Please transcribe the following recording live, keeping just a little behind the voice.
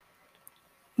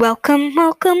Welcome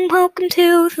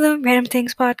to the Random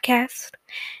Things Podcast.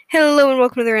 Hello and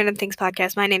welcome to the Random Things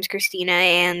Podcast. My name's Christina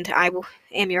and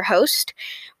am your host.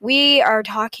 We are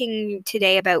talking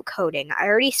today about coding. I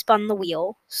already spun the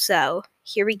wheel, so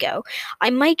here we go.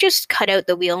 I might just cut out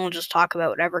the wheel and just talk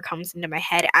about whatever comes into my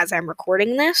head as I'm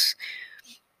recording this.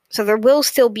 So there will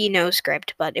still be no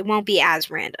script, but it won't be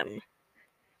as random.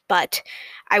 But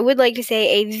I would like to say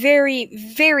a very,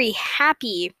 very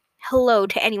happy hello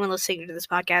to anyone listening to this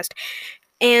podcast.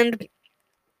 And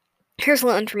here's a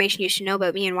little information you should know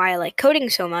about me and why I like coding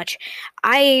so much.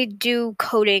 I do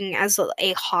coding as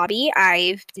a hobby.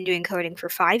 I've been doing coding for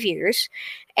 5 years,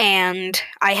 and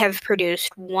I have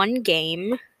produced one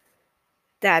game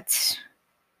that's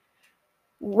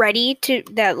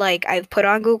I've put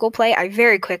on Google Play. I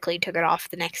very quickly took it off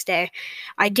the next day.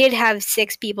 I did have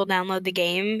 6 people download the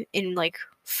game in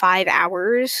 5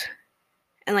 hours,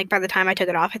 and by the time I took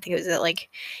it off, I think it was at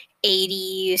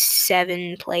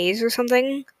 87 plays or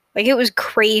something. It was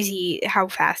crazy how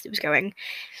fast it was going.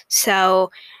 So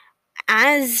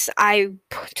as I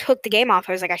took the game off,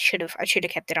 I was like, I should have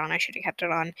kept it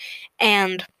on.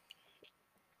 And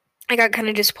I got kind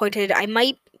of disappointed. I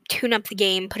might tune up the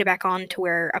game, put it back on to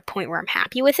a point where I'm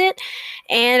happy with it,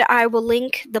 and I will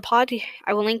link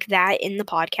that in the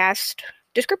podcast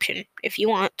description if you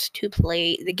want to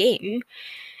play the game.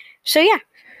 So yeah.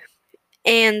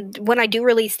 And when I do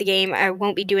release the game, I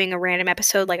won't be doing a random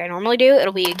episode like I normally do.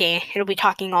 It'll be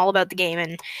talking all about the game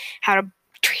and how to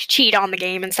cheat on the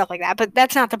game and stuff like that. But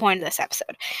that's not the point of this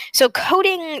episode. So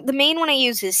coding, the main one I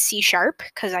use is C#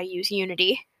 because I use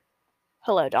Unity.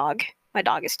 Hello, dog. My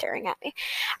dog is staring at me.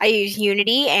 I use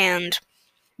Unity, and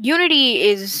Unity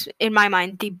is, in my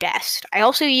mind, the best. I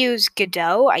also use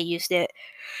Godot. I used it.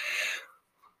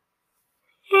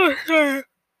 Oh, sorry.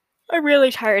 I'm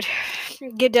really tired.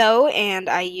 Godot, and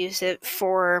I use it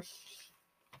for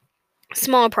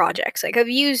small projects. I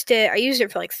used it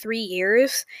for 3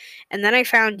 years, and then I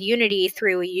found Unity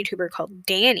through a YouTuber called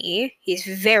Danny. He's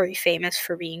very famous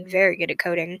for being very good at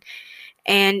coding,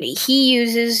 and he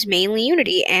uses mainly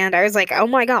Unity, and I was like, oh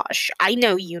my gosh, I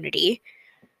know Unity.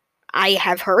 I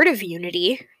have heard of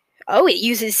Unity. Oh, it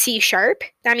uses C#.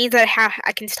 That means I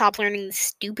can stop learning the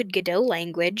stupid Godot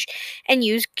language and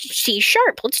use C#.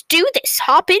 Let's do this.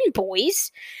 Hop in,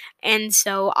 boys. And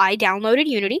so I downloaded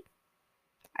Unity.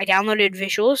 I downloaded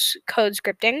Visual Code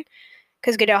Scripting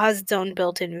because Godot has its own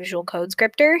built-in Visual Code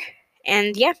Scripter.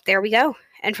 And yeah, there we go.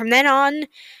 And from then on,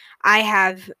 I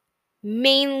have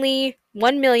mainly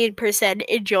 1,000,000%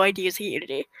 enjoyed using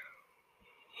Unity.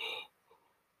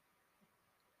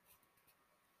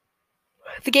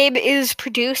 The game is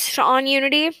produced on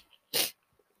Unity.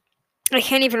 I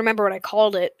can't even remember what I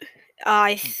called it.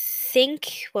 I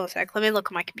think. Well, a sec. Let me look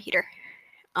at my computer.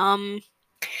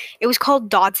 It was called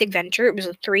Dot's Adventure. It was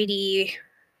a 3D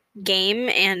game,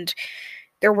 and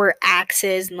there were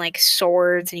axes and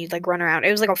swords, and you'd run around.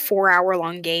 It was a 4-hour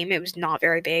long game. It was not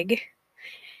very big,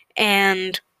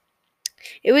 and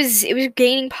it was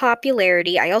gaining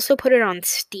popularity. I also put it on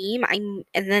Steam. And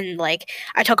then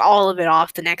I took all of it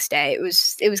off the next day. It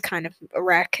was kind of a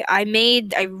wreck. I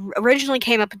originally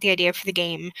came up with the idea for the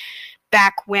game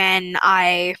back when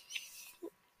I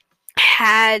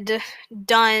had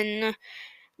done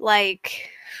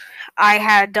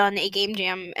a game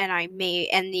jam, and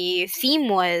the theme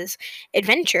was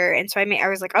adventure, and so I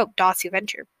was like, oh, Dot's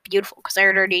Adventure, beautiful, because I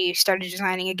had already started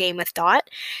designing a game with Dot,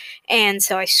 and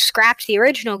so I scrapped the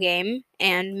original game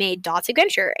and made Dot's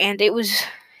Adventure, and it was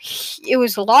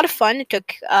a lot of fun. It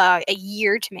took a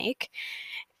year to make,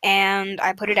 and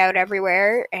I put it out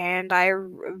everywhere, and I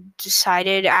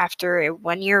decided after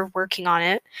 1 year working on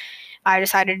it, I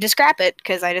decided to scrap it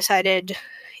because I decided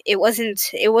it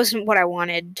wasn't what I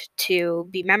wanted to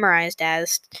be memorized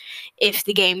as if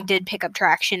the game did pick up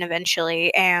traction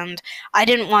eventually, and I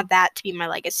didn't want that to be my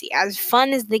legacy. As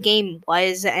fun as the game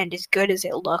was and as good as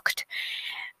it looked,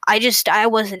 I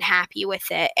wasn't happy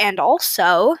with it. And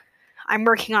also, I'm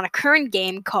working on a current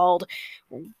game called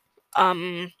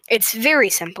it's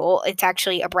very simple. It's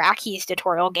actually a Brackeys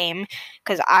tutorial game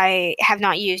because I have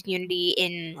not used Unity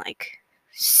in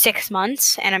 6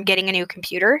 months, and I'm getting a new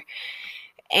computer,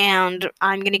 and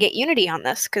I'm going to get Unity on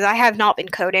this because I have not been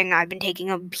coding. I've been taking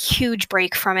a huge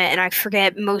break from it, and I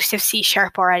forget most of C#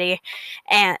 already,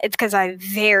 and it's because I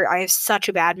have such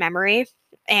a bad memory,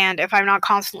 and if I'm not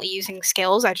constantly using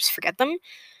skills, I just forget them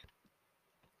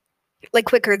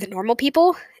quicker than normal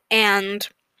people. And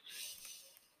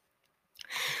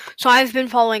so I've been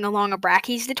following along a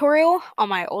Brackeys tutorial on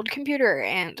my old computer,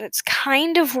 and it's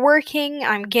kind of working.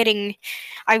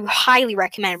 I highly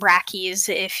recommend Brackeys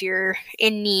if you're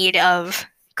in need of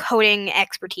coding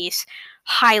expertise.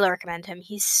 Highly recommend him.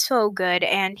 He's so good,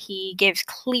 and he gives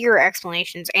clear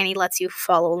explanations, and he lets you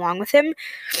follow along with him.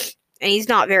 And he's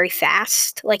not very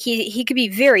fast. Like, he could be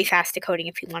very fast at coding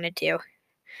if he wanted to,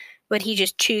 but he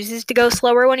just chooses to go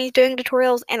slower when he's doing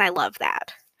tutorials, and I love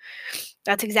that.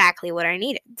 That's exactly what I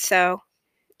needed. So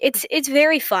it's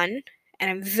very fun, and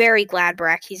I'm very glad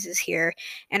Brackys is here,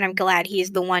 and I'm glad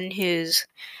he's the one whose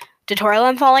tutorial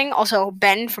I'm following. Also,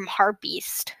 Ben from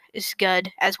Heartbeast is good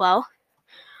as well.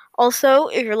 Also,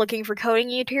 if you're looking for coding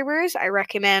YouTubers, I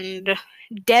recommend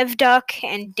DevDuck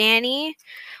and Danny.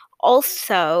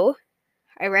 Also,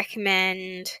 I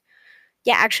recommend.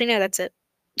 Yeah, actually, no, that's it.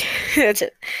 That's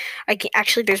it.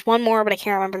 Actually, there's one more, but I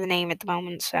can't remember the name at the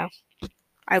moment, so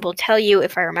I will tell you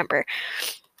if I remember.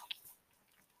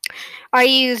 I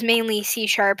use mainly C#,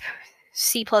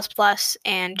 C++,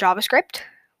 and JavaScript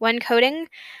when coding.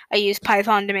 I use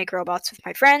Python to make robots with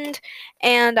my friend,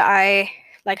 and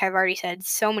like I've already said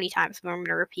so many times, but I'm going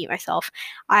to repeat myself,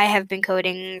 I have been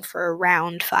coding for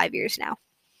around 5 years now.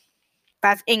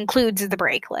 That includes the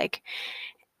break. Like,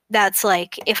 that's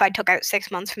like if I took out 6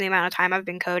 months from the amount of time I've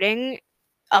been coding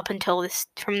up until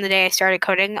from the day I started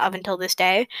coding up until this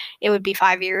day, it would be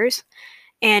 5 years.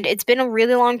 And it's been a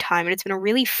really long time, and it's been a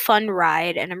really fun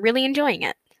ride, and I'm really enjoying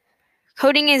it.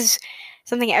 Coding is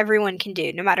something everyone can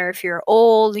do, no matter if you're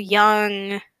old,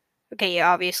 young. Okay, you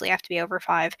obviously have to be over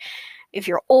 5. If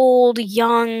you're old,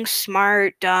 young,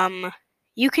 smart, dumb,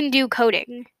 you can do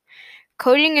coding.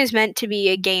 Coding is meant to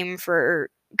be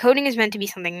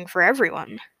something for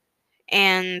everyone.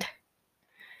 And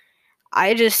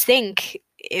I just think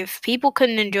if people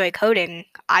couldn't enjoy coding,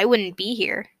 I wouldn't be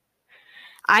here.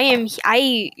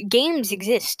 Games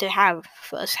exist to have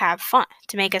us have fun,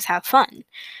 to make us have fun.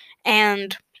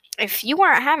 And if you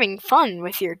aren't having fun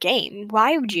with your game,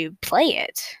 why would you play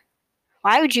it?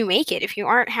 Why would you make it if you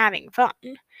aren't having fun?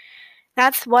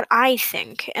 That's what I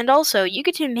think. And also, you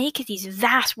get to make these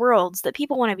vast worlds that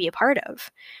people want to be a part of.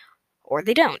 Or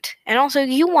they don't. And also,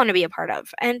 you want to be a part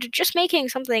of. And just making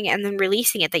something and then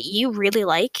releasing it that you really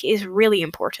like is really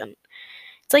important.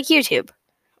 It's like YouTube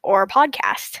or a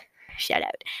podcast. Shout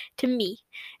out to me.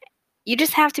 You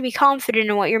just have to be confident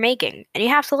in what you're making, and you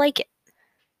have to like it.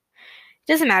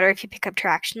 It doesn't matter if you pick up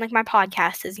traction, like my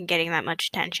podcast isn't getting that much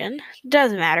attention. It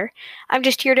doesn't matter. I'm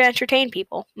just here to entertain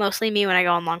people, mostly me when I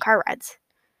go on long car rides.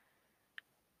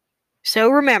 So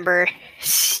remember,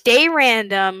 stay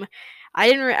random. I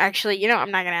didn't actually,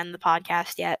 I'm not going to end the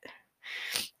podcast yet.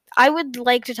 I would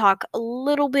like to talk a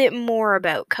little bit more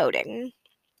about coding.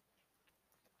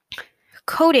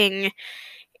 Coding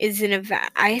is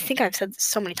I think I've said this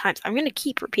so many times. I'm going to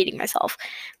keep repeating myself.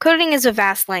 Coding is a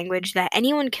vast language that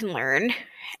anyone can learn,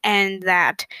 and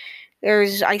that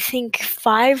there's, I think,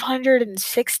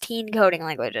 516 coding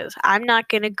languages. I'm not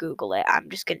going to Google it. I'm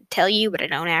just going to tell you, but I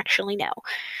don't actually know.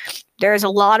 There's a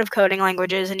lot of coding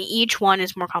languages, and each one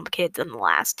is more complicated than the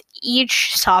last.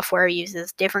 Each software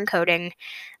uses different coding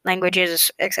languages,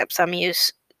 except some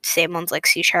use same ones like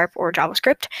C# or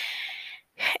JavaScript.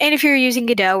 And if you're using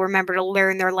Godot, remember to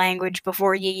learn their language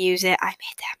before you use it. I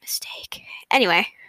made that mistake. Anyway,